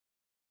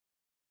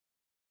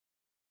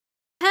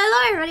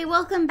Hello everybody,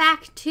 welcome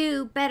back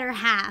to Better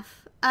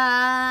Half.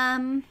 I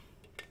don't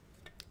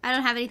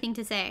have anything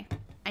to say.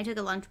 I took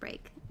a lunch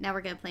break. Now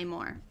we're gonna play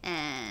more.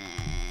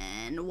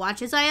 And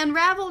watch as I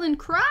unravel and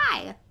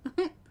cry!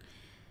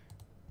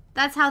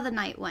 That's how the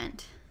night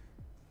went.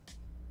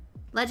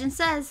 Legend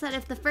says that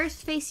if the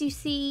first face you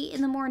see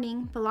in the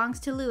morning belongs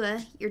to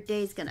Lua, your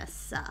day's gonna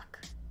suck.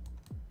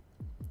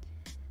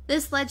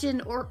 This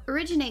legend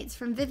originates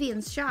from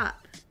Vivian's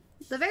shop.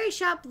 The very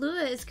shop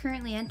Lua is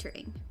currently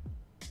entering.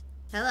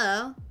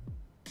 Hello?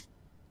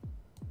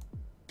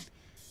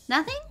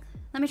 Nothing?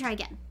 Let me try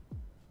again.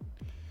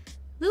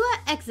 Lua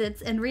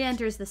exits and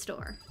re-enters the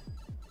store.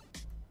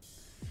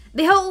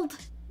 Behold!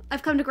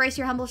 I've come to grace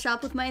your humble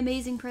shop with my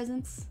amazing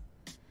presence.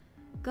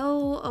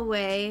 Go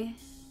away.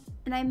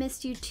 And I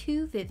missed you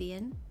too,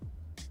 Vivian.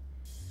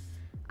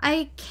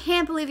 I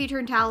can't believe you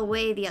turned Tal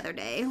away the other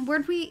day.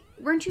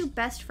 Weren't you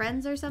best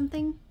friends or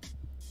something?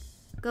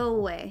 Go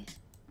away.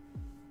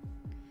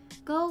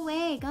 Go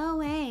away, go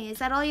away. Is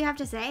that all you have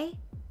to say?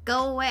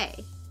 Go away.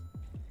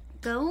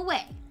 Go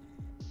away.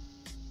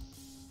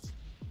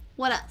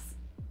 What else?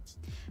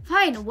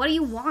 Fine, what do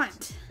you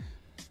want?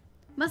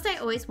 Must I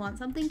always want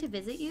something to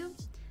visit you?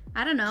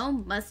 I don't know,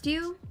 must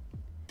you?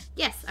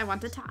 Yes, I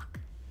want to talk.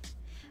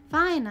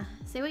 Fine,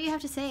 say what you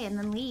have to say and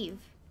then leave.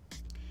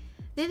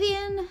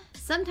 Vivian,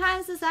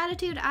 sometimes this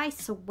attitude, I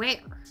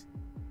swear.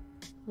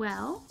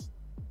 Well,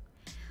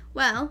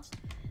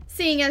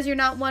 seeing as you're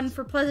not one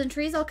for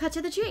pleasantries, I'll cut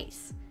to the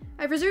chase.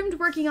 I've resumed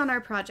working on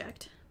our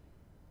project.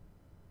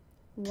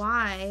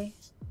 Why?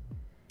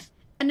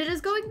 And it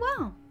is going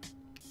well.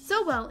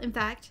 So well, in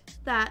fact,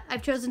 that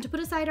I've chosen to put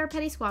aside our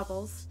petty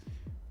squabbles.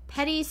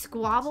 Petty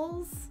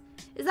squabbles?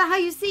 Is that how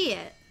you see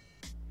it?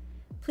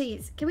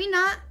 Please, can we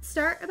not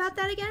start about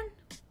that again?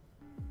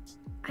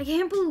 I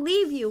can't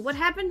believe you. What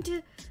happened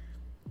to...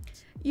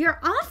 You're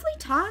awfully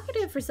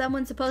talkative for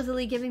someone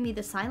supposedly giving me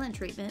the silent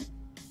treatment.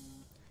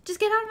 Just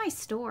get out of my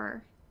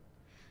store.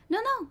 No,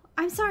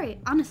 I'm sorry,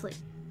 honestly.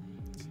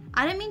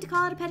 I didn't mean to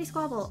call it a petty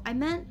squabble. I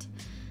meant...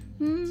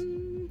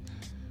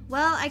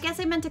 well, I guess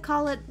I meant to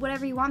call it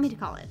whatever you want me to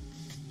call it.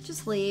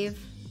 Just leave.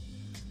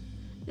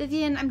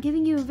 Vivian, I'm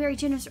giving you a very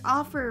generous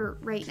offer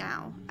right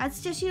now. I'd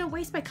suggest you don't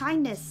waste my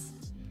kindness.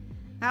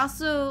 I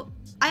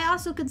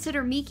also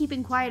consider me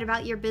keeping quiet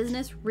about your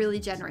business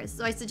really generous,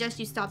 so I suggest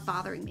you stop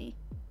bothering me.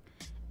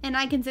 And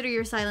I consider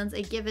your silence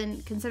a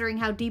given, considering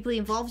how deeply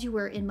involved you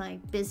were in my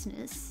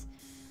business.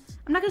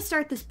 I'm not going to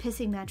start this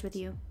pissing match with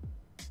you.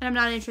 And I'm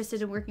not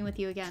interested in working with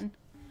you again.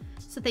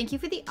 So thank you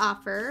for the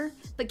offer,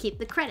 but keep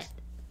the credit.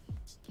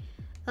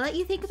 I'll let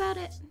you think about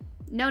it.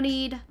 No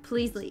need.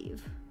 Please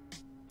leave.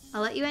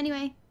 I'll let you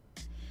anyway.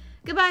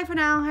 Goodbye for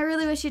now. I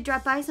really wish you'd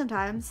drop by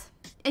sometimes.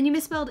 And you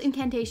misspelled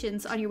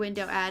incantations on your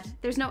window ad.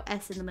 There's no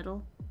S in the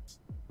middle.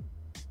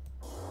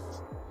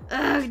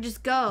 Ugh,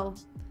 just go.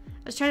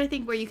 I was trying to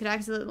think where you could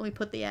accidentally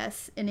put the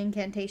S in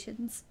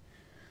incantations.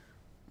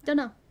 Don't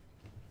know.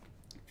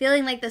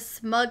 Feeling like the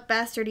smug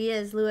bastard he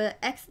is, Lua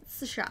exits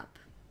the shop.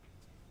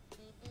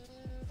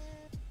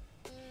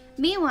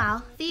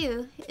 Meanwhile,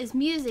 Thiu is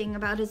musing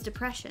about his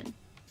depression.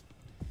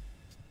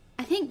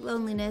 I think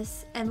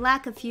loneliness and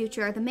lack of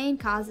future are the main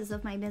causes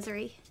of my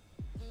misery.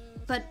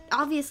 But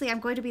obviously I'm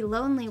going to be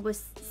lonely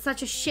with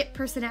such a shit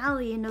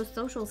personality and no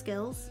social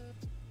skills.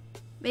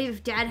 Maybe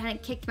if Dad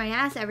hadn't kicked my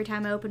ass every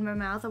time I opened my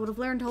mouth, I would have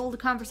learned to hold a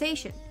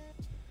conversation.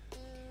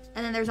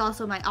 And then there's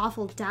also my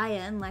awful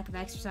diet and lack of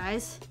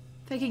exercise.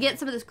 If I could get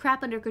some of this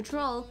crap under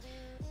control,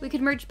 we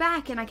could merge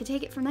back and I could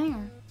take it from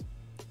there.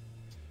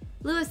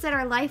 Lewis said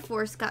our life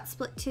force got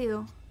split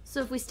too,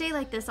 so if we stay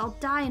like this, I'll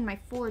die in my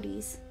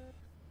 40s.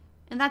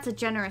 And that's a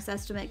generous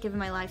estimate given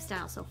my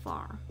lifestyle so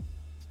far.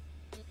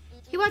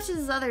 He watches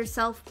his other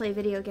self play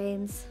video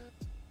games.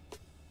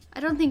 I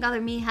don't think other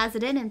me has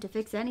it in him to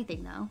fix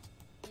anything though.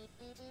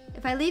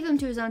 If I leave him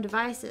to his own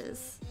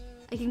devices,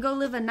 I can go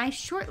live a nice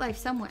short life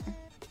somewhere.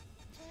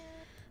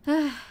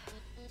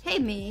 Hey,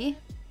 me.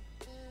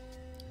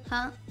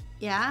 Huh?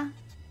 Yeah?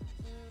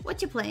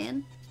 What you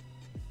playing?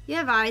 You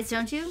have eyes,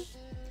 don't you?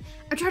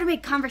 I'm trying to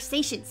make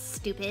conversation,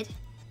 stupid.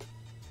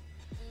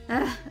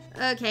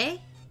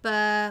 Okay,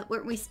 but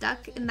weren't we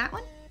stuck in that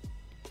one?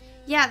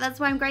 Yeah, that's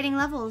why I'm grading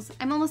levels.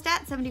 I'm almost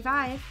at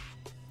 75.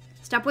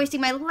 Stop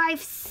wasting my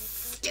life,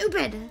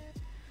 stupid!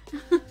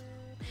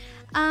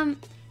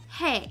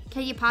 Hey,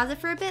 can you pause it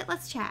for a bit?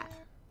 Let's chat.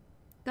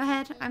 Go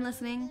ahead, I'm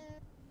listening.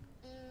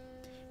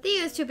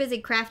 Thiu is too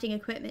busy crafting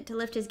equipment to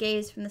lift his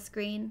gaze from the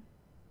screen.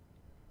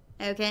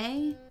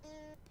 Okay.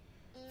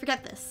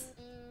 Forget this.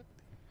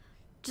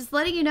 Just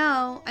letting you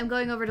know, I'm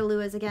going over to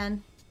Lua's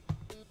again.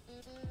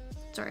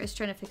 Sorry, I was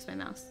trying to fix my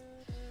mouse.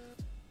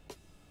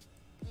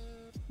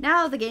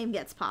 Now the game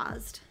gets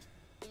paused.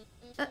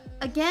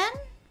 Again?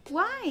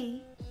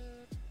 Why?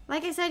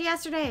 Like I said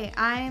yesterday,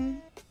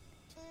 How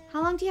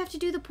long do you have to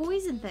do the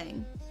poison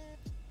thing?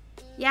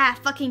 Yeah,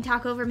 fucking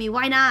talk over me.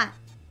 Why not?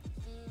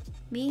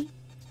 Me?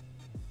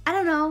 I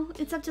don't know.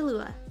 It's up to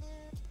Lua.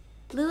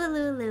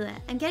 Lua.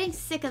 I'm getting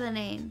sick of the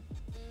name.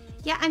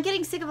 Yeah, I'm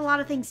getting sick of a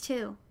lot of things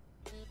too.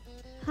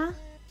 Huh?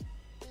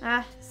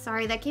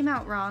 Sorry, that came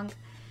out wrong.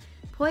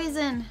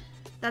 Poison.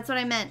 That's what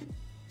I meant.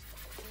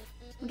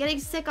 I'm getting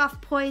sick off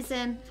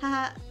poison.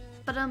 Haha.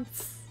 But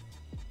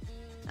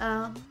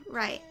oh,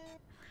 right.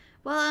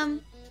 Well,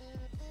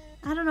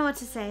 I don't know what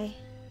to say.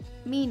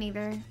 Me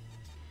neither.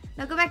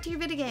 Now go back to your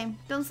video game.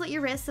 Don't slit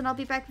your wrists and I'll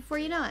be back before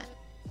you know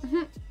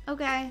it.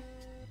 Okay.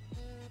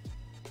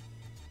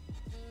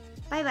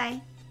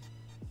 Bye-bye.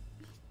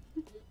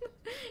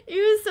 He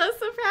was so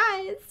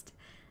surprised.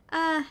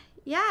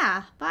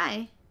 Yeah,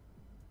 bye.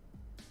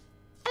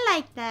 I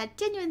like that.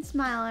 Genuine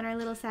smile on our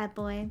little sad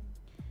boy.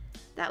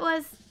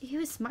 He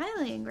was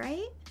smiling,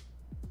 right?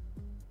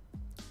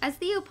 As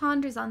Thiu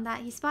ponders on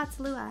that, he spots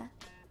Lua.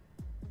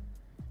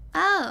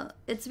 Oh,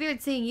 it's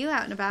weird seeing you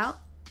out and about.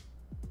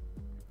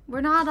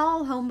 We're not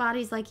all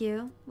homebodies like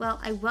you. Well,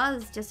 I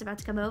was just about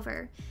to come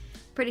over.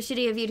 Pretty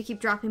shitty of you to keep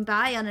dropping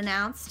by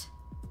unannounced.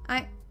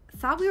 I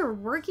thought we were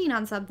working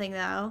on something,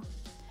 though.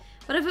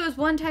 What if it was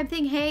one-time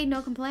thing? Hey,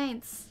 no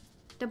complaints.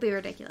 Don't be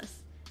ridiculous.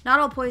 Not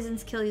all poison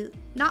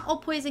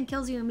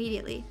kills you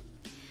immediately.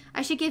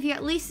 I should give you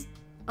at least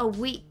a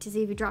week to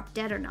see if you drop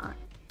dead or not.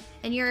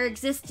 And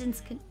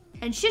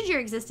should your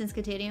existence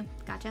continue,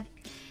 gotcha,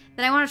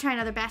 then I want to try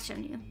another batch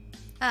on you.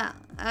 Oh,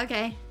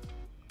 okay.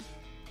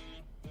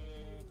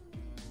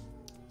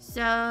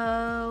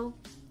 So,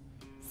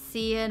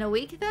 see you in a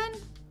week then?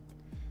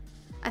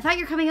 I thought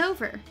you were coming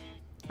over.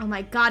 Oh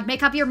my god,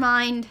 make up your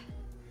mind.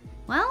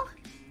 Well,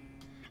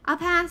 I'll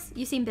pass.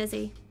 You seem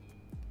busy.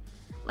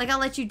 Like I'll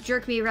let you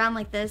jerk me around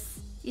like this.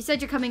 You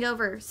said you're coming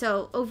over,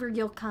 so over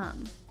you'll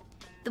come.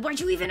 Then why'd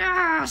you even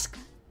ask?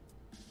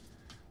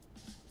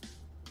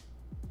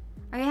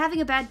 Are you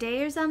having a bad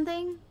day or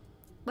something?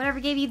 Whatever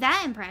gave you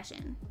that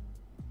impression?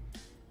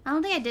 I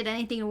don't think I did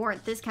anything to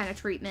warrant this kind of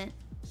treatment.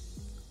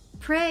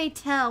 Pray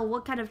tell,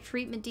 what kind of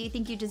treatment do you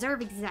think you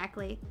deserve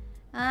exactly?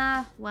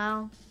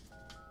 Well.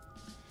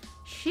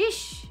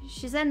 Sheesh,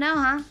 she said no,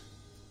 huh?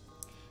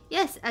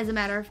 Yes, as a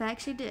matter of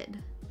fact, she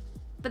did.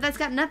 But that's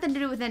got nothing to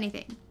do with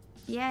anything.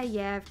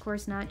 Yeah, of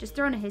course not. Just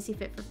throwing a hissy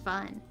fit for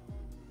fun.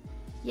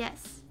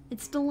 Yes,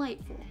 it's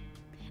delightful.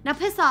 Now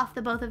piss off,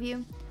 the both of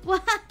you.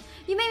 What?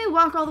 You made me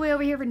walk all the way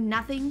over here for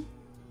nothing?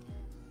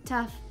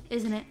 Tough,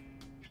 isn't it?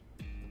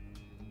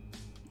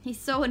 He's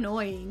so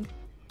annoying.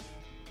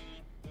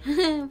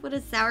 What a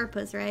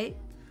sourpuss, right?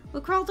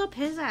 What crawled up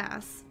his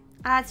ass?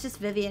 It's just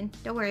Vivian.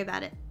 Don't worry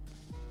about it.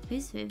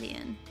 Who's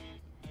Vivian?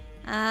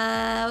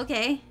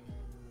 Okay.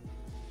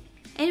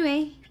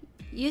 Anyway,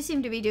 you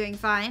seem to be doing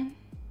fine.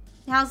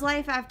 How's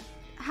life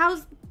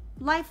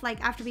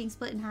like after being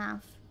split in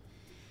half?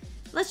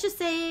 Let's just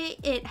say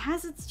it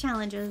has its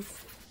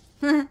challenges.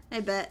 I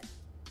bet.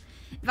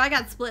 If I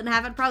got split in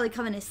half, I'd probably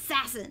become an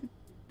assassin.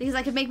 Because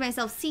I could make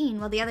myself seen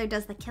while the other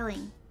does the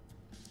killing.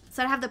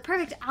 So I'd have the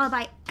perfect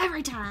alibi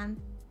every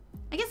time.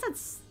 I guess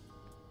that's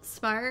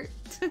smart.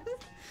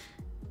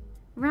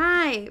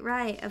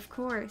 Right, of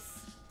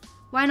course.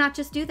 Why not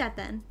just do that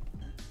then?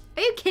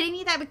 Are you kidding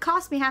me? That would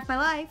cost me half my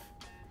life.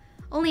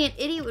 Only an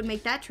idiot would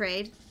make that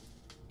trade.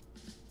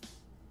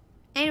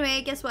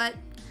 Anyway, guess what?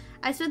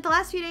 I spent the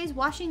last few days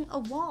washing a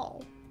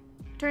wall.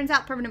 Turns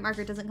out permanent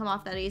marker doesn't come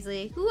off that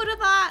easily. Who would have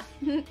thought?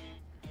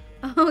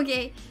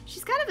 Okay,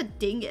 she's kind of a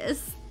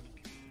dingus.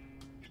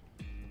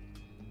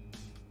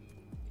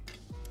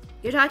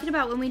 You're talking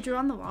about when we drew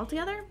on the wall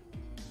together?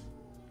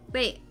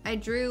 Wait, I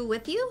drew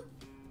with you?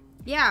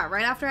 Yeah,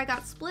 right after I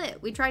got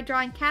split. We tried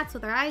drawing cats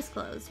with our eyes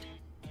closed.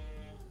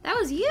 That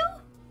was you?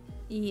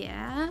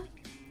 Yeah.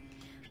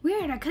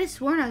 Weird, I could have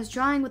sworn I was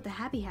drawing with the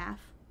happy half.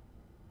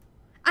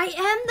 I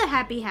am the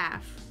happy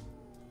half.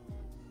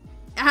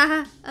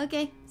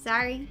 Okay,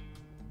 sorry.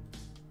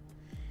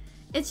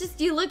 It's just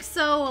you look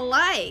so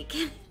alike.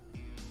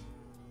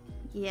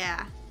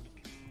 Yeah.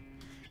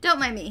 Don't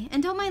mind me,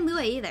 and don't mind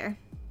Lua either.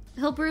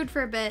 He'll brood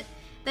for a bit,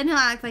 then he'll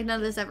act like none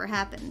of this ever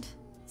happened.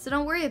 So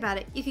don't worry about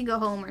it. You can go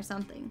home or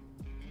something.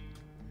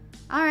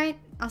 Alright,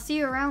 I'll see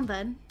you around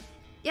then.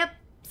 Yep,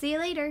 see you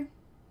later.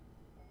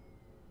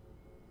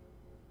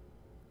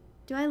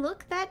 Do I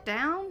look that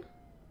down?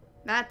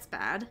 That's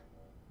bad.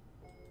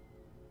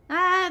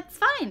 It's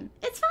fine.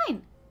 It's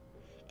fine.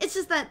 It's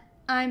just that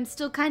I'm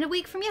still kind of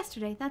weak from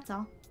yesterday, that's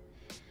all.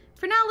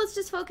 For now, let's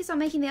just focus on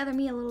making the other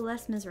me a little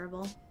less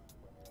miserable.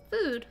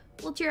 Food.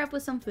 We'll cheer up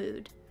with some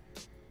food.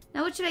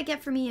 Now, what should I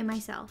get for me and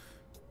myself?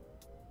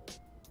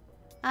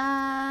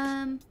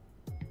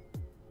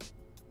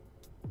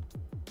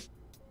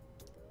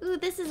 Ooh,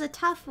 this is a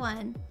tough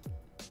one.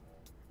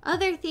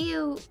 Other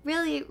Thiu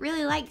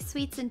really likes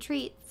sweets and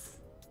treats.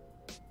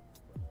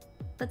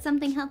 But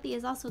something healthy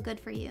is also good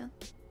for you.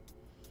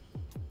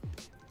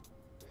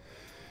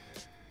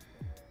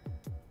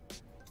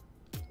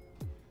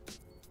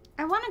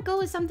 I want to go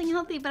with something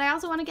healthy, but I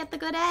also want to get the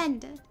good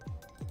end.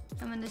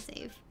 I'm going to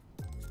save.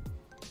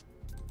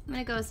 I'm going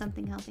to go with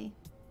something healthy.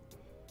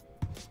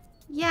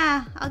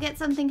 Yeah, I'll get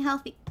something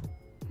healthy.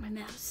 My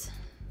mouse.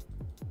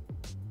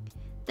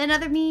 Then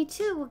other me,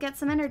 too, will get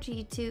some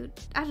energy to,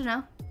 I don't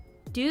know,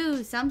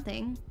 do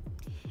something.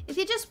 If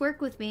you just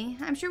work with me,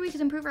 I'm sure we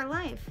could improve our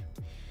life.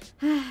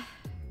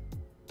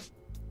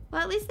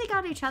 Well, at least they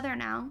got each other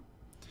now.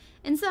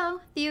 And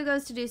so, Thiu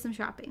goes to do some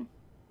shopping.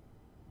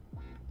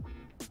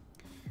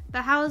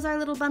 But how is our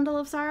little bundle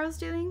of sorrows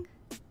doing?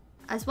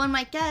 As one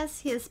might guess,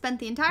 he has spent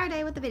the entire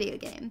day with the video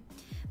game.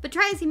 But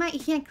try as he might, he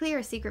can't clear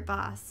a secret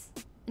boss.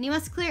 And he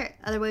must clear it,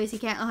 otherwise he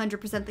can't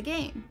 100% the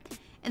game.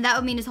 And that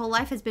would mean his whole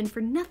life has been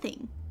for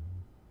nothing.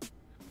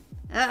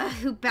 Ugh,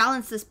 who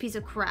balanced this piece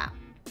of crap?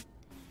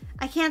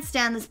 I can't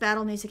stand this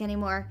battle music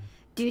anymore.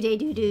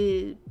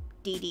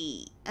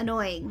 Do-de-do-do-dee-dee.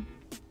 Annoying.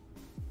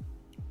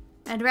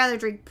 I'd rather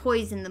drink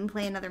poison than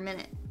play another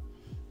minute.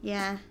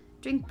 Yeah,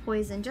 drink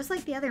poison, just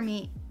like the other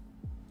meat.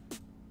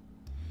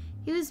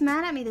 He was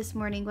mad at me this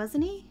morning,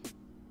 wasn't he?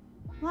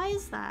 Why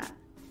is that?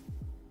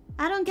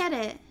 I don't get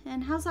it,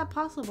 and how's that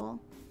possible?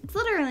 It's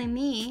literally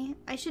me.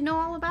 I should know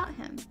all about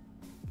him.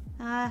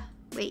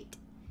 Wait.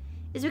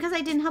 Is it because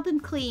I didn't help him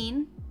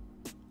clean?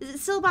 Is it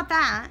still about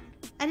that?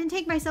 I didn't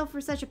take myself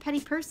for such a petty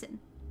person.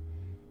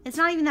 It's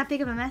not even that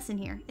big of a mess in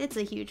here. It's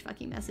a huge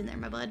fucking mess in there,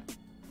 my bud.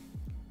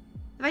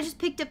 If I just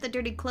picked up the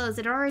dirty clothes,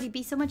 it'd already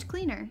be so much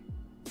cleaner.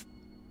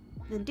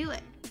 Then do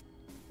it.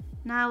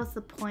 Now what's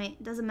the point?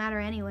 It doesn't matter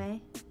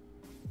anyway.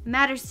 It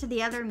matters to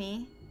the other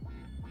me.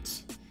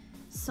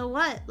 So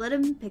what? Let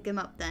him pick him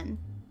up then.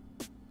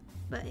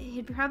 But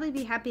he'd probably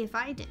be happy if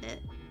I did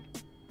it.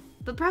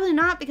 But probably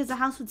not, because the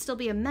house would still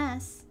be a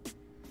mess.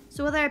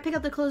 So whether I pick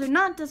up the clothes or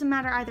not doesn't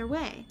matter either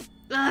way.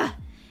 Ugh!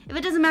 If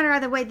it doesn't matter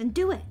either way, then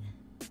do it.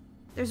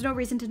 There's no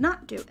reason to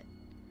not do it.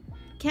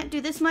 Can't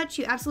do this much,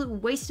 you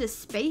absolute waste of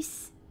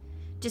space?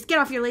 Just get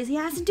off your lazy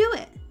ass and do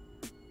it.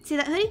 See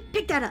that hoodie?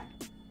 Pick that up.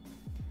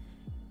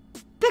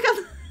 Pick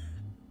up.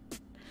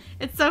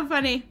 It's so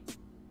funny.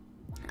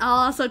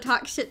 I'll also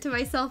talk shit to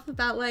myself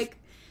about, like,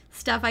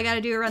 stuff I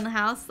gotta do around the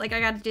house. Like, I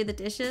gotta do the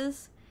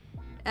dishes.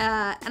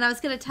 And I was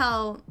gonna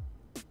tell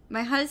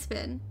my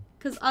husband,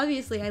 because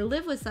obviously I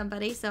live with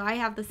somebody, so I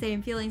have the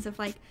same feelings of,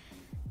 like,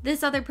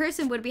 this other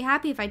person would be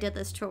happy if I did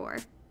this chore.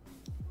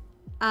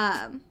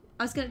 I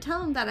was gonna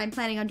tell him that I'm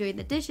planning on doing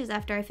the dishes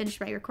after I finish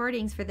my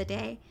recordings for the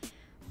day.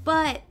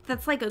 But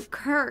that's like a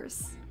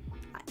curse.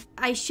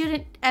 I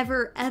shouldn't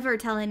ever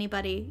tell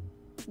anybody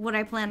what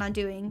I plan on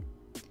doing,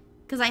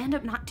 because I end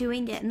up not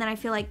doing it, and then I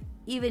feel like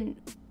even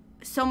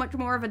so much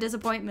more of a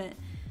disappointment.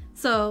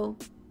 So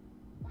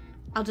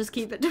I'll just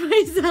keep it to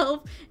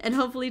myself and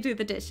hopefully do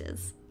the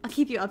dishes. I'll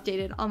keep you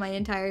updated on my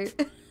entire...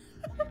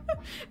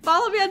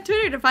 Follow me on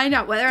Twitter to find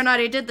out whether or not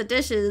I did the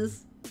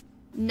dishes.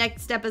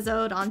 Next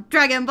episode on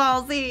Dragon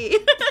Ball Z.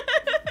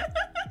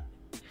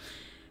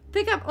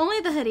 Pick up only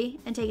the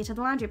hoodie and take it to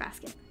the laundry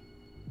basket.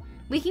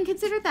 We can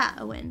consider that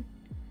a win.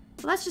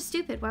 Well, that's just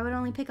stupid. Why would I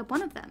only pick up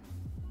one of them?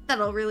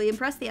 That'll really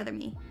impress the other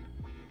me.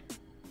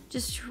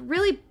 Just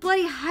really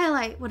bloody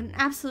highlight what an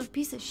absolute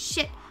piece of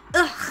shit.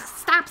 Ugh,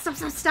 stop.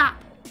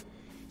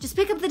 Just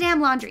pick up the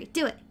damn laundry.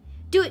 Do it.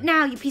 Do it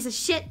now, you piece of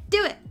shit.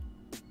 Do it.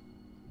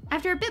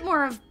 After a bit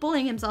more of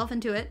bullying himself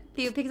into it,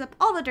 Thiu picks up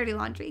all the dirty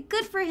laundry.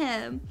 Good for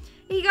him.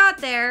 He got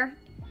there.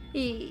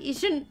 You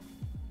shouldn't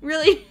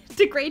really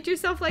degrade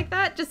yourself like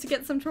that just to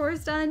get some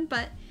chores done,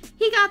 but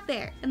he got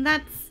there, and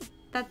that's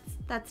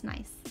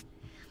nice.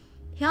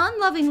 He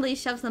unlovingly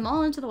shoves them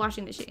all into the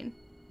washing machine.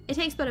 It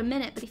takes but a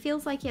minute, but he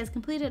feels like he has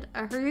completed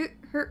a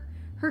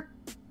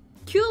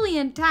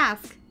Herculean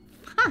task.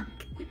 Fuck.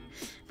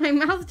 My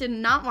mouth did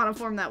not want to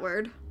form that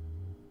word.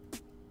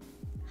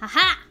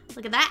 Haha!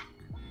 Look at that.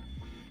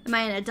 Am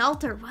I an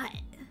adult or what?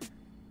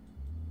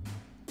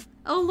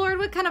 Oh Lord,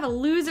 what kind of a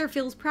loser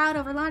feels proud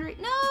over laundry?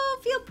 No,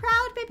 feel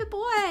proud, baby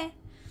boy.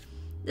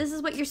 This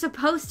is what you're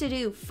supposed to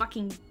do,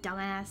 fucking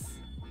dumbass.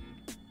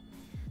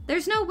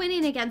 There's no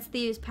winning against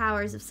Thiu's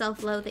powers of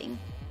self-loathing.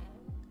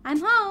 I'm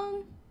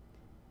home.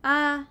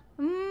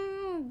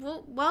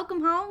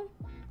 Welcome home.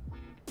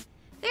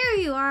 There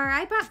you are,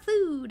 I brought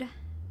food.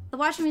 The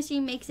washing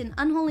machine makes an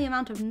unholy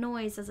amount of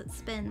noise as it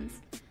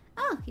spins.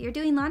 Oh, you're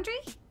doing laundry?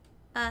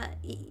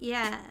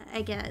 Yeah,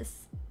 I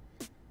guess.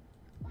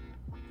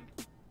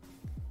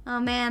 Oh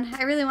man,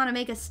 I really want to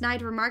make a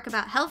snide remark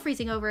about hell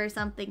freezing over or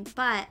something,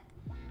 but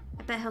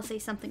I bet he'll say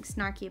something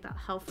snarky about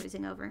hell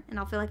freezing over, and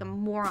I'll feel like a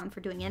moron for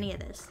doing any of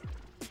this.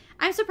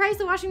 I'm surprised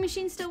the washing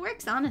machine still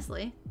works,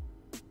 honestly.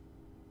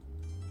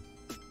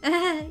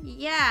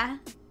 Yeah.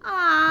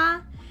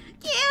 Aww.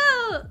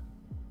 Cute!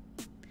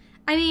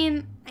 I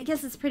mean, I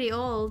guess it's pretty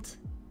old.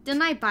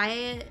 Didn't I buy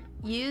it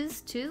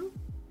used, too?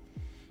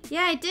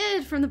 Yeah, I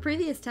did, from the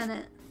previous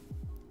tenant.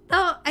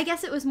 Though, I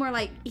guess it was more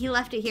like he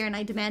left it here and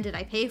I demanded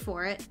I pay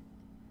for it.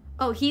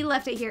 Oh, he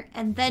left it here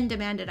and then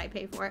demanded I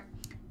pay for it.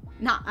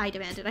 Not I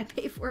demanded I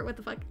pay for it, what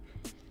the fuck?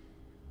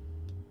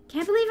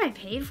 Can't believe I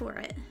paid for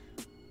it.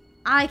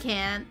 I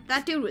can't.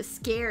 That dude was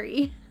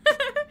scary.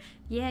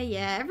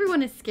 Yeah,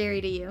 everyone is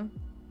scary to you.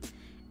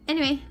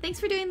 Anyway, thanks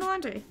for doing the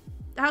laundry.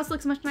 The house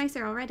looks much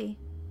nicer already.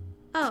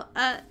 Oh,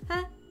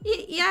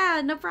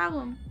 yeah, no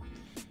problem.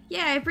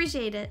 Yeah, I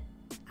appreciate it.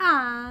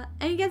 Ah,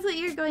 and guess what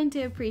you're going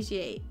to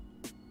appreciate?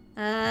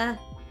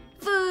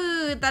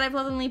 Food that I've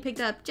lovingly picked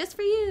up just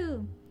for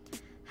you.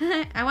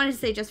 I wanted to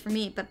say just for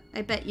me, but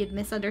I bet you'd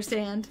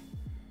misunderstand.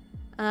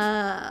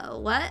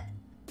 What?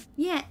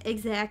 Yeah,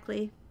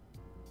 exactly.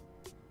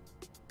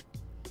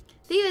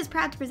 Thiu is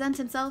proud to present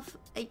himself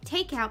a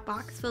takeout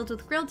box filled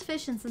with grilled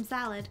fish and some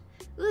salad.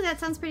 Ooh, that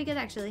sounds pretty good,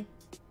 actually.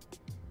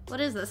 What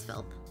is this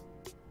filth?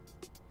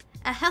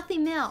 A healthy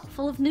meal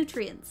full of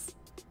nutrients.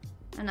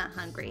 I'm not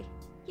hungry.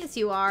 Yes,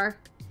 you are.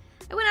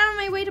 I went out of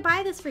my way to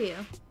buy this for you.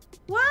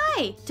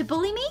 Why? To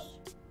bully me?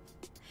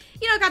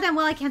 You know goddamn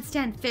well I can't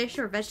stand fish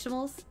or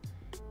vegetables.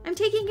 I'm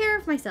taking care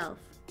of myself.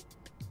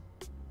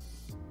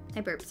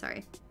 I burped,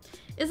 sorry.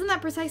 Isn't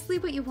that precisely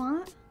what you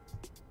want?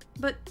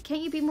 But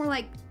can't you be more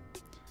like,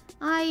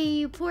 "Ay,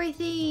 you poor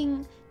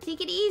thing.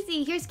 Take it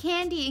easy. Here's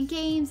candy and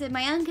games and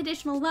my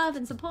unconditional love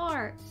and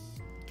support."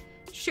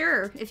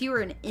 Sure, if you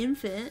were an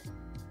infant.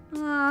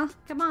 Aw,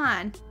 come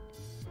on.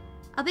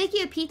 I'll bake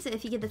you a pizza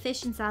if you give the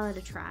fish and salad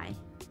a try.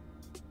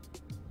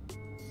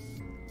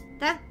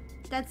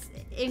 That's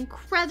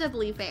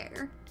incredibly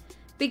fair.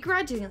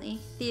 Begrudgingly,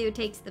 Thiu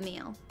takes the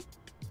meal.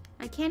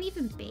 I can't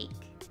even bake.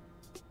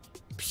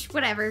 Psh,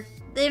 whatever.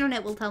 The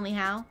internet will tell me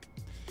how.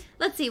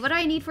 Let's see, what do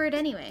I need for it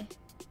anyway?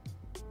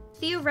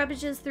 Thiu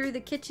rubbages through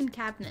the kitchen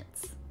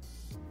cabinets.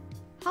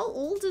 How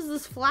old is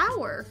this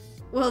flour?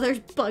 Well, there's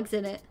bugs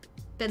in it.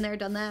 Been there,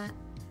 done that.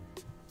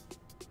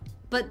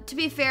 But to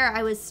be fair,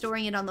 I was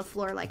storing it on the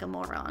floor like a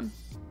moron,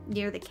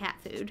 near the cat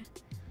food.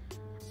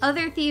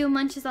 Other Thiu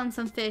munches on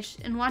some fish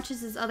and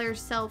watches his other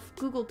self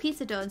Google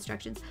pizza dough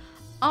instructions.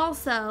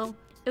 Also,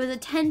 it was a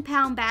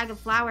 10-pound bag of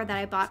flour that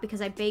I bought because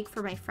I bake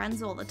for my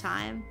friends all the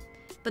time.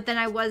 But then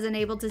I wasn't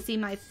able to see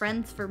my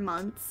friends for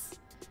months,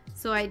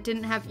 so I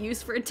didn't have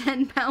use for a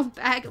 10-pound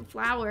bag of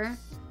flour.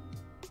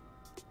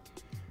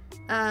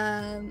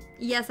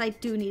 Yes, I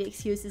do need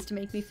excuses to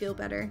make me feel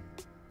better.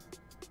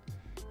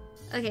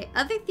 Okay,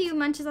 other Thiu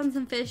munches on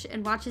some fish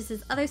and watches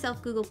his other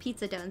self Google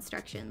pizza dough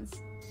instructions.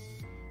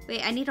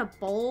 Wait, I need a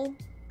bowl?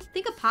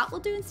 Think a pot will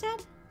do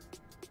instead?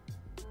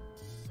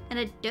 And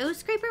a dough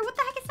scraper? What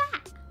the heck is that?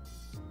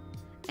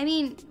 I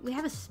mean, we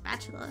have a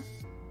spatula.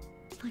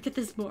 Look at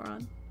this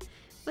moron.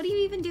 What are you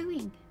even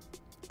doing?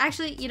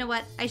 Actually, you know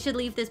what? I should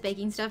leave this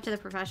baking stuff to the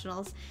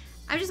professionals.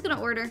 I'm just gonna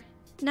order.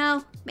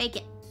 No, make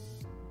it.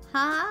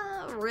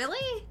 Huh?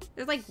 Really?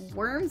 There's like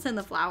worms in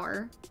the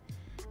flour.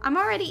 I'm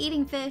already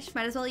eating fish.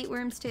 Might as well eat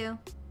worms too.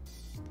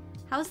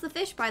 How's the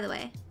fish, by the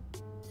way?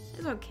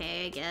 It's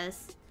okay, I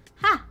guess.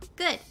 Ha!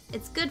 Good.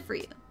 It's good for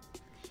you.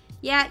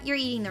 Yeah, you're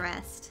eating the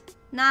rest.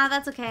 Nah,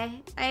 that's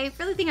okay. I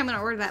really think I'm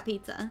gonna order that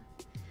pizza.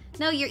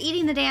 No, you're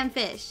eating the damn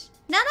fish.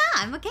 No,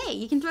 I'm okay.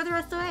 You can throw the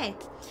rest away.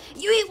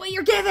 You eat what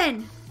you're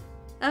given!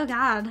 Oh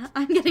god,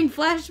 I'm getting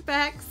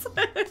flashbacks.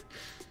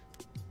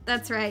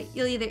 That's right.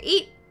 You'll either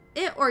eat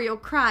it or you'll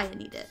cry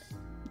and eat it.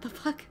 What the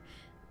fuck?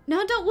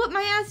 No, don't whoop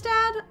my ass,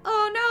 Dad.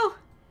 Oh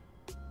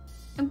no.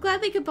 I'm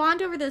glad they could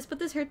bond over this, but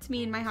this hurts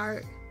me in my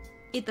heart.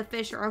 Eat the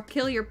fish or I'll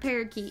kill your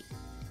parakeet.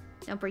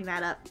 Don't bring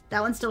that up.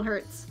 That one still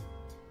hurts.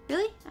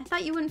 Really? I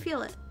thought you wouldn't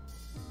feel it.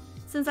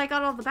 Since I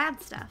got all the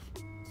bad stuff.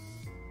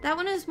 That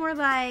one is more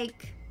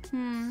like,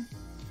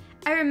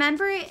 I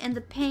remember it and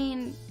the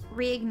pain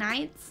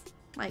reignites.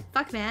 Like,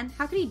 fuck man,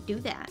 how could he do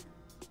that?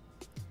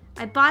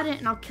 I bought it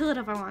and I'll kill it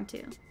if I want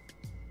to.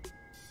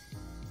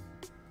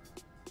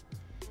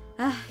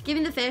 Give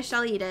me the fish,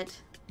 I'll eat it.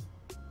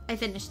 I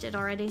finished it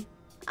already.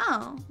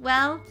 Oh,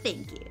 well,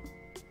 thank you.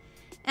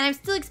 And I'm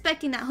still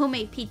expecting that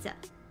homemade pizza.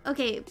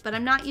 Okay, but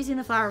I'm not using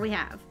the flour we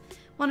have.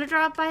 Want to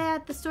drop by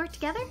at the store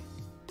together?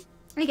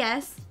 I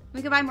guess.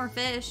 We could buy more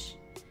fish.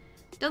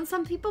 Don't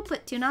some people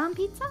put tuna on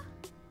pizza?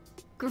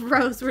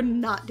 Gross, we're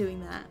not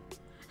doing that.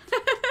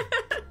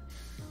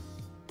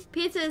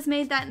 Pizza is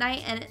made that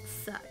night and it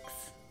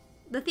sucks.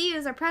 The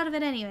Thius are proud of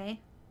it anyway.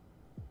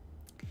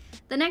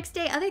 The next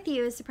day, other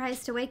Thiu is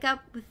surprised to wake up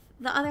with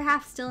the other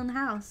half still in the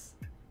house.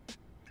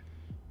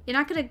 You're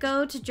not gonna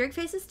go to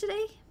Jerkface's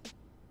today?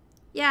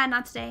 Yeah,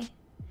 not today.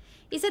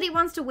 He said he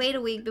wants to wait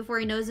a week before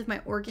he knows if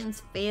my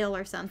organs fail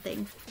or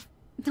something.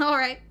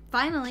 Alright,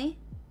 finally.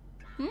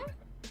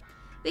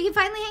 We can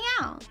finally hang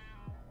out.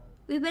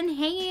 We've been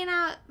hanging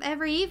out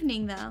every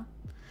evening, though.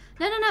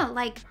 No,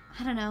 like,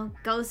 I don't know,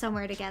 go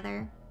somewhere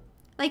together.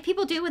 Like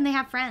people do when they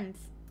have friends.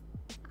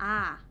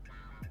 Ah,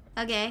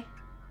 okay.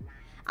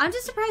 I'm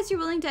just surprised you're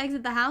willing to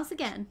exit the house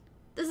again.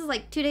 This is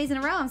like 2 days in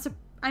a row.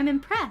 I'm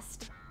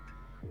impressed.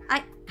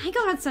 I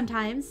go out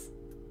sometimes.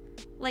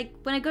 Like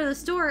when I go to the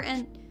store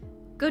and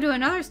go to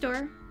another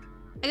store.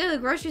 I go to the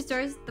grocery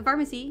stores, the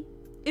pharmacy,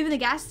 even the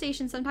gas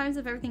station sometimes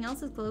if everything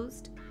else is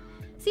closed.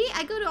 See,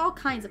 I go to all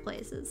kinds of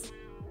places.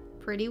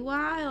 Pretty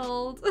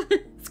wild.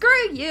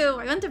 Screw you.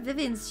 I went to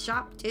Vivian's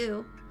shop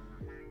too.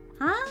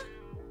 Huh?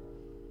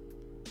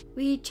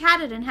 We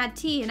chatted and had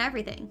tea and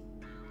everything.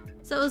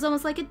 So it was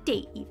almost like a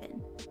date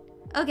even.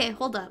 Okay,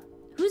 hold up.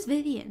 Who's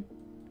Vivian?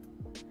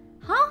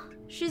 Huh?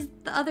 She's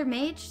the other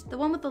mage, the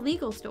one with the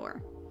legal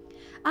store.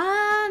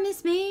 Ah,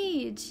 Miss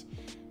Mage.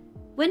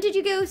 When did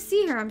you go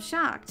see her? I'm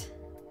shocked.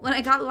 When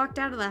I got locked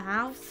out of the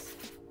house?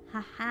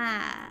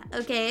 Haha.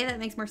 Okay, that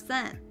makes more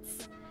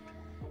sense.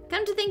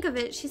 Come to think of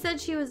it, she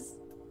said she was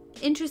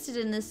interested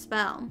in this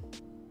spell.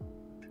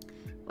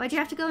 Why'd you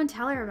have to go and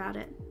tell her about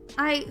it?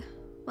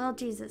 Well,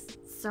 Jesus.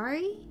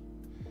 Sorry?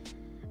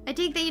 I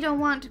take that you don't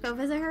want to go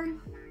visit her?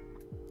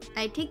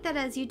 I take that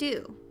as you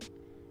do.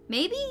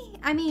 Maybe?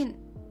 I mean,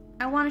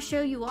 I want to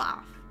show you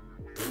off.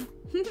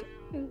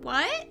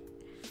 What?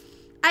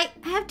 I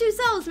have 2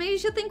 selves. Maybe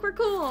she'll think we're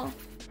cool.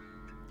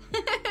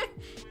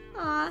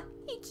 Aw,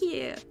 you're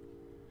cute.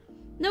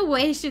 No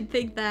way she'd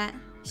think that.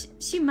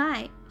 She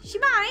might. She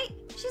might.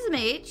 She's a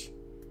mage.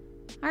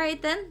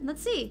 Alright then,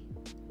 let's see.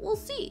 We'll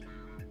see.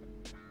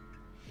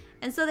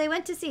 And so they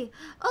went to see.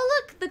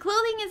 Oh look, the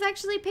clothing is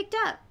actually picked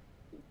up.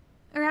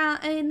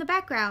 Around in the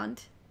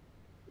background.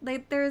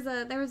 Like there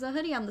was a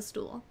hoodie on the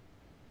stool.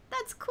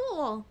 That's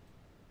cool.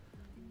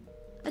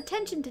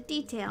 Attention to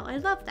detail. I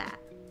love that.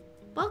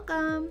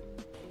 Welcome.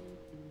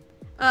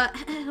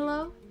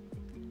 Hello?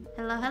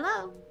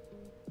 Hello.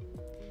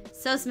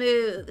 So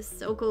smooth.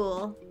 So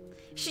cool.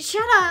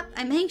 Shut up.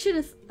 I'm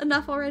anxious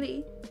enough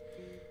already.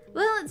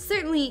 Well, it's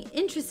certainly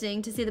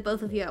interesting to see the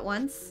both of you at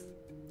once.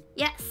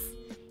 Yes.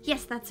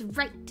 Yes, that's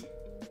right.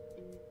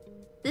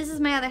 This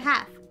is my other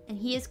half, and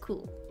he is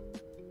cool.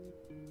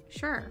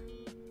 Sure.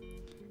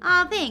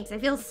 Aw, thanks. I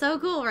feel so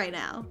cool right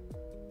now.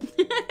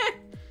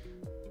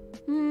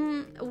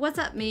 What's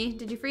up, me?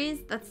 Did you freeze?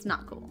 That's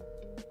not cool.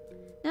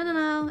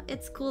 No.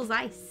 It's cool as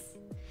ice.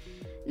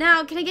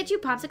 Now, can I get you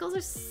popsicles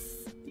or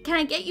can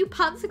I get you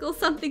popsicles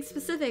something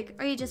specific,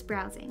 or are you just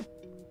browsing?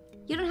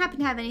 You don't happen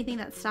to have anything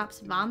that stops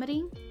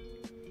vomiting?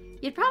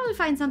 You'd probably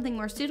find something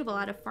more suitable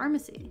at a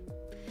pharmacy.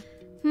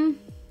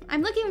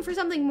 I'm looking for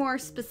something more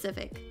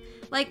specific.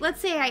 Like, let's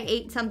say I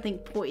ate something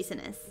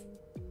poisonous.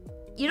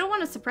 You don't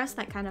want to suppress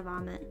that kind of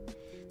vomit.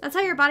 That's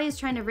how your body is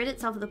trying to rid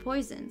itself of the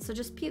poison, so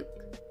just puke.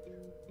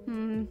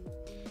 Then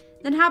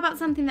how about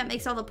something that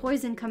makes all the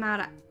poison come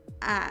out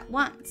at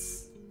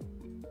once?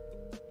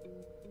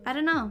 I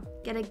don't know.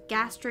 Get a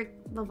gastric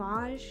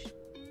lavage?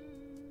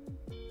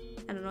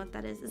 I don't know what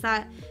that is. Is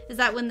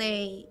that when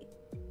they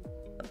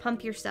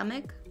pump your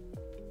stomach?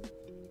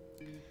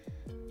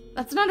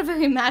 That's not a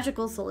very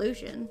magical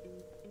solution.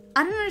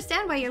 I don't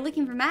understand why you're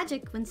looking for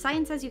magic when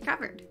science has you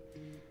covered.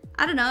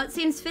 I don't know, it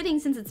seems fitting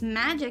since it's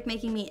magic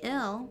making me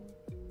ill.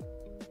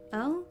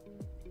 Oh?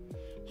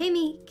 Hey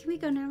me, can we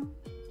go now?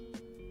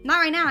 Not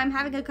right now, I'm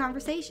having a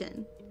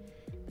conversation.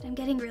 But I'm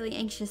getting really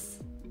anxious.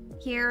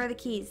 Here are the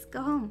keys,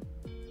 go home.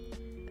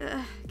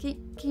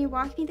 Can you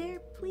walk me there,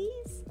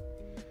 please?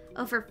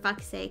 Oh, for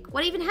fuck's sake.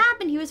 What even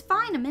happened? He was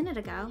fine a minute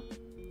ago.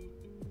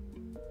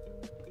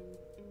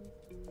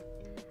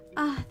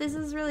 This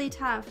is really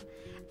tough.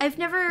 I've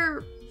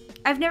never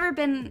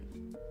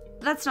been,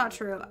 that's not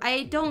true.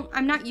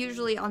 I'm not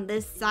usually on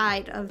this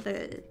side of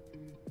the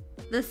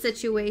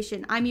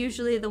situation. I'm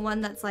usually the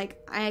one that's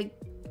like,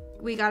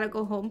 we gotta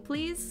go home,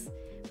 please.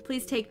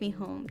 Please take me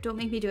home. Don't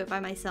make me do it by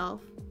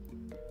myself.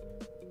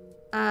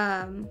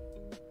 But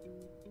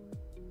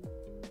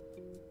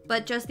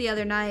just the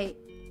other night,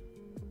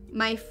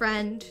 my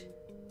friend,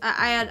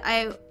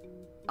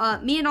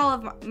 me and all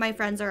of my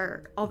friends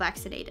are all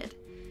vaccinated.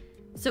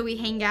 So we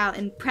hang out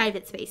in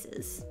private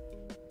spaces.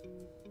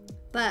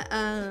 But,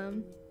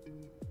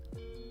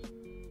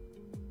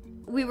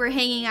 we were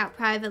hanging out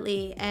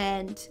privately,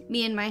 and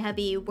me and my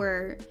hubby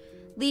were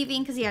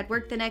leaving because he had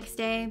work the next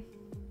day.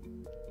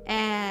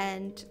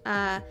 And,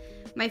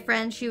 my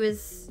friend, she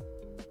was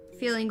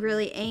feeling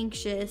really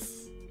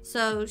anxious,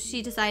 so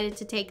she decided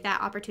to take that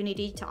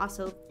opportunity to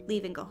also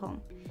leave and go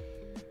home.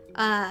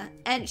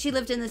 And she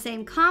lived in the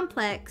same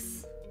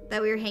complex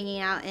that we were hanging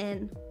out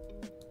in.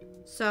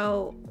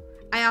 So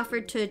I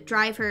offered to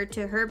drive her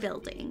to her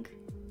building.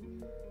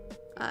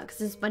 Because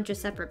there's a bunch of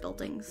separate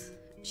buildings.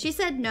 She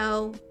said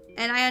no,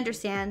 and I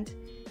understand.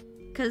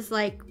 Because,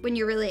 like, when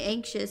you're really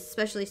anxious,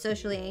 especially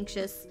socially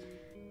anxious,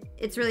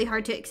 it's really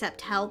hard to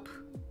accept help.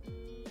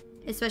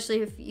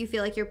 Especially if you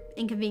feel like you're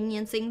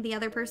inconveniencing the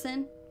other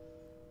person.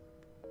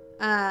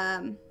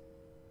 But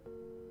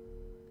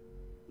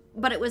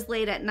it was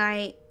late at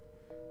night.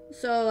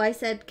 So I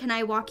said, can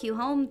I walk you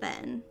home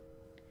then?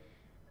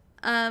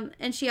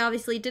 And she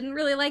obviously didn't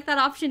really like that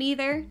option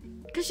either.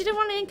 Because she didn't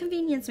want to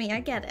inconvenience me. I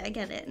get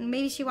it. And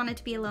maybe she wanted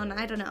to be alone.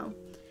 I don't know.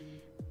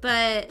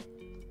 But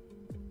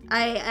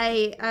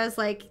I was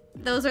like,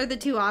 those are the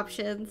 2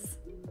 options.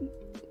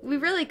 We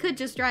really could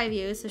just drive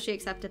you. So she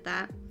accepted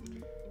that.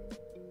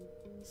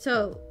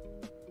 So.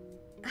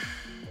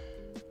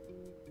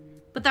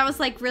 But that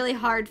was like really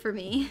hard for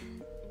me.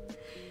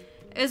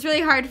 It was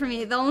really hard for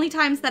me. The only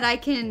times that I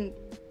can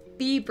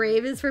be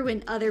brave is for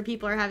when other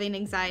people are having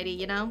anxiety,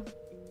 you know?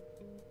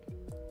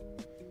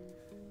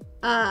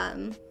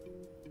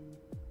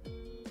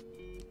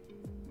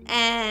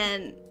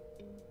 And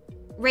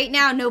right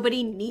now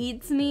nobody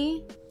needs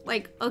me.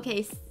 Like,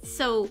 okay,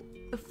 so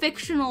a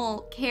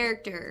fictional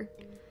character.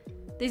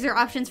 These are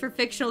options for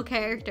fictional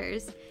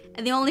characters.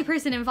 And the only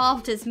person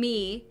involved is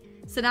me.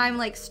 So now I'm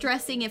like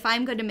stressing if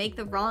I'm going to make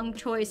the wrong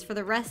choice for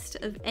the rest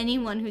of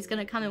anyone who's going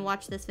to come and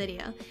watch this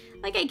video.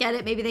 Like, I get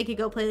it. Maybe they could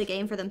go play the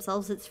game for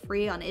themselves. It's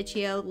free on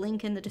itch.io.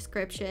 Link in the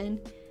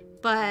description.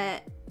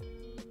 But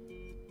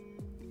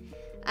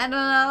I don't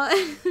know.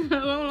 I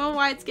don't know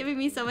why it's giving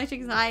me so much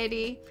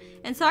anxiety.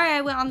 And sorry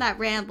I went on that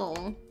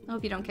ramble. I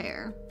hope you don't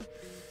care.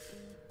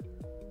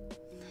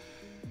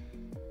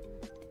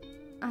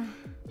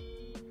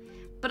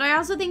 But I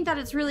also think that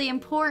it's really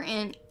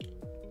important.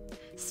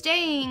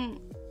 Staying,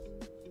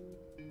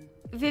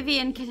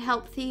 Vivian could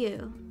help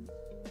Thiu.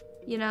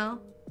 You know?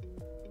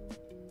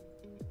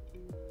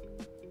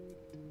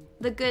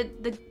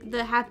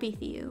 The happy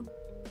Thiu.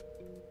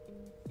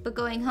 But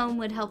going home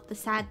would help the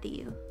sad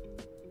Thiu.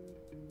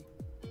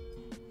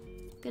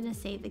 Gonna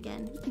save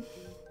again.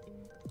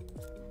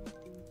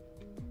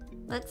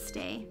 Let's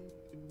stay.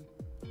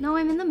 No,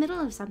 I'm in the middle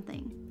of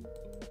something.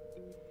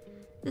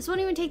 This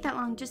won't even take that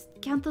long. Just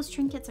count those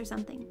trinkets or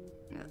something.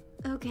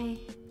 Okay.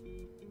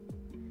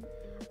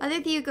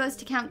 Other Thiu goes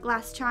to count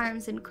glass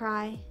charms and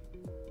cry.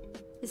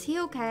 Is he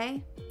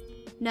okay?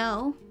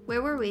 No.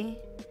 Where were we?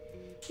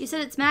 You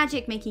said it's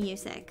magic making you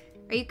sick.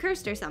 Are you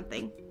cursed or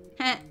something?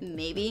 Heh,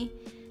 maybe.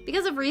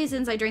 Because of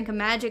reasons, I drank a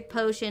magic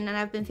potion and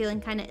I've been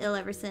feeling kinda ill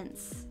ever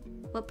since.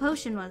 What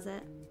potion was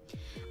it?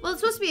 Well,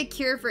 it's supposed to be a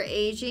cure for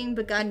aging,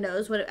 but God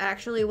knows what it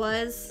actually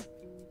was.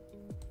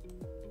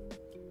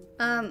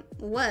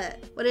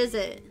 What? What is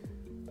it?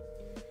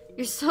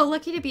 You're so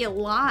lucky to be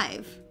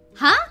alive.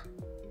 Huh?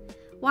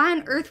 Why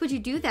on earth would you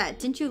do that?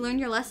 Didn't you learn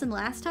your lesson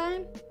last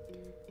time?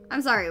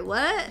 I'm sorry,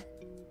 what?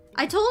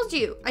 I told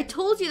you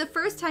the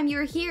first time you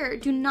were here,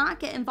 do not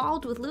get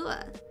involved with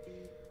Lua.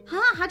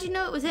 Huh? How'd you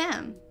know it was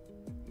him?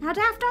 How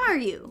daft are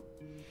you?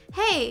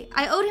 Hey,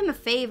 I owed him a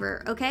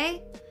favor,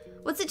 okay?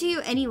 What's it to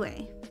you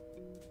anyway?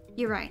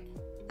 You're right.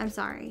 I'm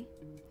sorry.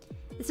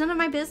 It's none of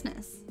my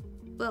business.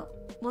 Well,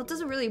 it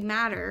doesn't really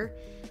matter.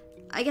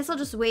 I guess I'll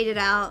just wait it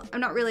out. I'm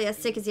not really as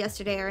sick as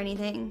yesterday or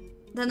anything.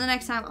 Then the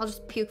next time, I'll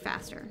just puke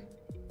faster.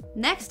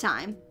 Next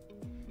time?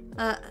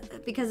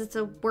 Because it's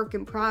a work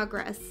in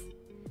progress.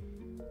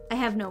 I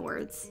have no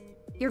words.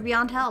 You're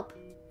beyond help.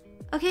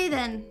 Okay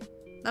then.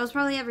 That was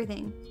probably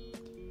everything.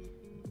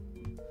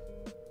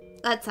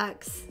 That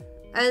sucks.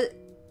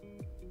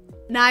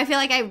 Now I feel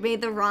like I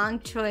made the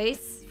wrong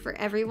choice for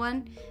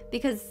everyone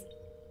because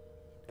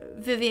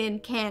Vivian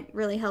can't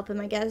really help him,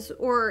 I guess,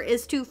 or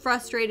is too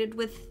frustrated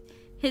with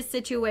his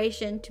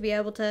situation to be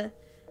able to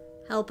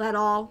help at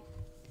all.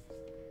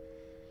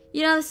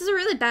 You know, this is a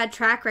really bad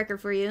track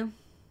record for you.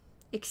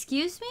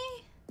 Excuse me?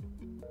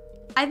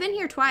 I've been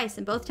here twice,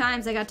 and both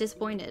times I got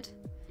disappointed.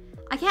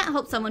 I can't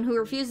help someone who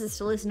refuses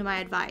to listen to my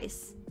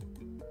advice.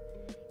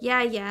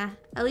 Yeah,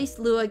 at least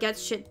Lua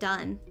gets shit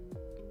done.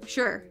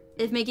 Sure,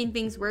 if making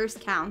things worse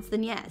counts,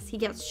 then yes, he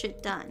gets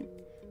shit done.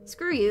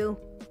 Screw you.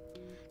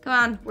 Come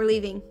on, we're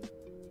leaving.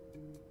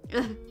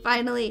 Ugh,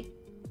 finally.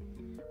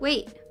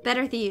 Wait,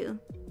 better Thiu.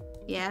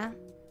 Yeah?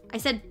 I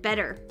said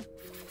better.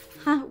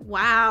 Huh,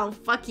 wow,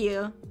 fuck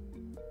you.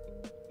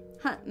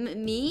 Huh,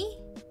 me?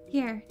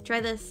 Here, try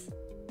this.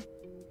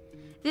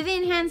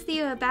 Vivian hands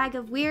Thiu a bag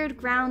of weird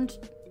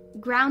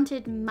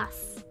grounded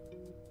muss.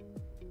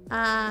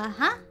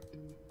 Huh?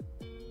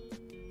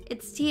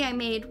 It's tea I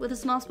made with a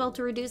small spell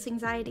to reduce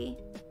anxiety.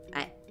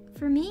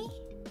 For me?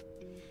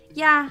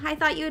 Yeah, I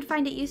thought you would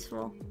find it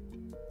useful.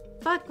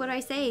 Fuck, what'd I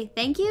say?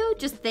 Thank you?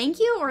 Just thank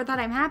you or that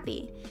I'm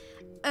happy?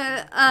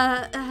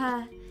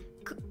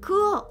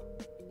 Cool.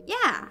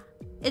 Yeah,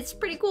 it's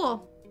pretty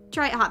cool.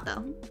 Try it hot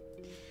though.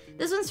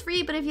 This one's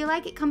free, but if you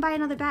like it, come buy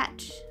another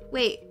batch.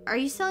 Wait, are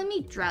you selling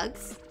me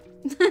drugs?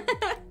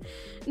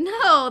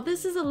 No,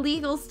 this is a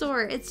legal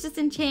store. It's just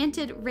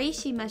enchanted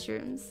reishi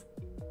mushrooms.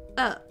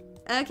 Oh,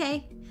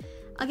 okay.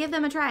 I'll give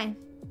them a try.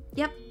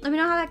 Yep, let me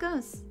know how that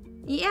goes.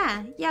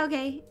 Yeah,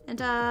 okay. And,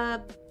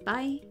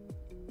 bye.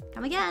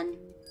 Come again.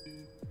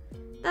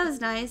 That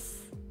was nice.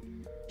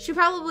 She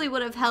probably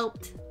would have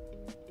helped,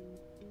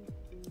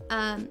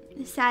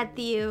 sad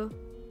Thiu.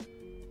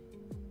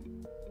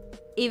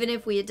 Even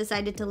if we had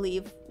decided to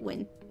leave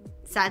when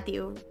sad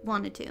Thiu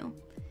wanted to.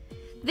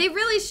 They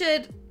really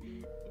should.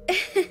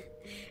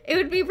 It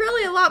would be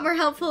really a lot more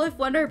helpful if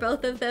one or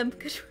both of them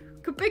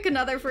could pick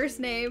another first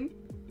name.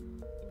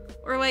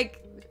 Or like,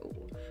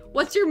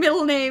 what's your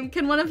middle name?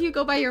 Can one of you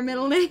go by your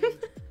middle name?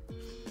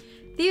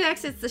 Thiu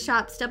exits the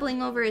shop,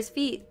 stumbling over his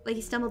feet like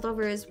he stumbled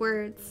over his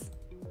words.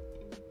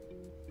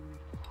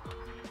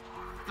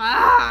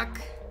 Fuck!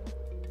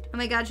 Oh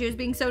my god, she was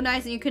being so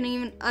nice and you couldn't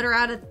even utter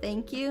out a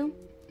thank you?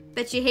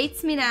 Bet she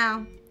hates me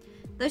now.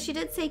 Though she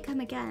did say come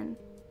again.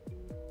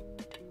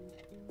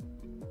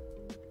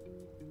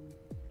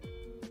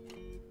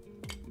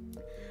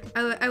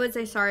 I would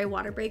say sorry,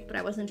 water break, but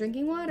I wasn't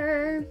drinking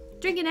water.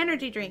 Drinking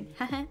energy drink.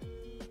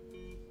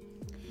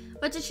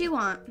 What did she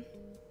want?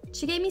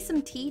 She gave me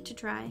some tea to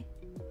try.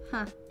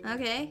 Huh,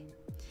 okay.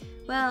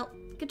 Well,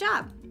 good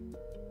job.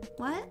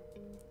 What?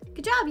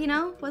 Good job, you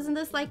know? Wasn't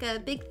this like a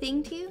big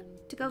thing to you?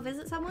 To go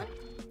visit someone?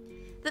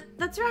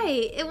 That's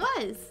right, it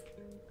was.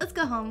 Let's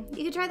go home.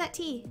 You can try that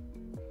tea.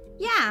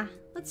 Yeah,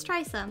 let's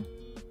try some.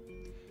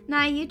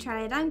 Nah, you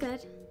try it. I'm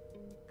good.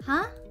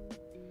 Huh?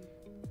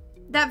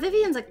 That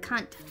Vivian's a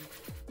cunt.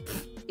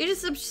 You're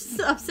just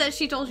upset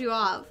she told you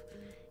off.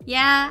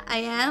 Yeah, I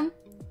am.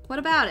 What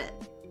about it?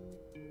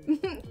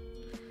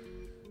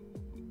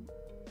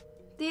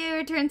 Thiu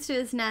returns to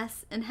his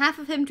nest, and half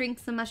of him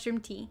drinks the mushroom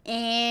tea.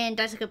 And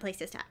that's a good place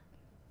to stop.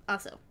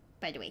 Also,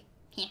 by the way.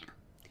 Yeah.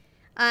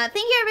 Thank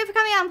you everybody for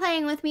coming out and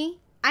playing with me.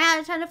 I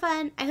had a ton of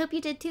fun. I hope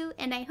you did too,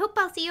 and I hope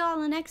I'll see you all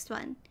in the next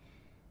one.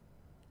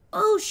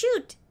 Oh,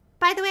 shoot!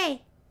 By the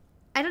way,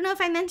 I don't know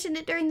if I mentioned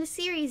it during the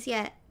series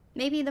yet.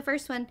 Maybe the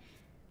first one.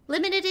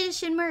 Limited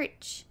edition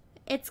merch.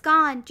 It's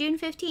gone, June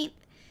 15th.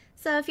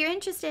 So if you're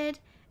interested,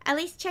 at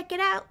least check it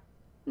out.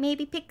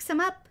 Maybe pick some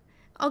up.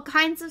 All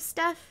kinds of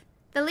stuff.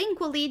 The link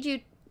will lead you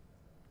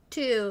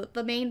to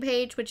the main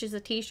page, which is a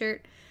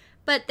t-shirt.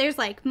 But there's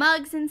like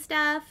mugs and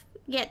stuff.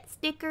 Get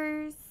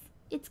stickers.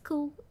 It's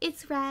cool.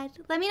 It's rad.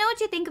 Let me know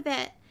what you think of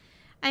it.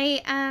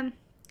 I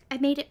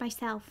made it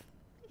myself.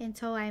 And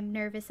so I'm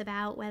nervous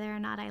about whether or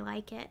not I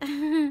like it.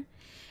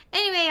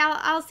 Anyway,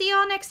 I'll see you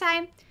all next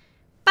time.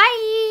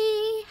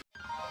 Bye!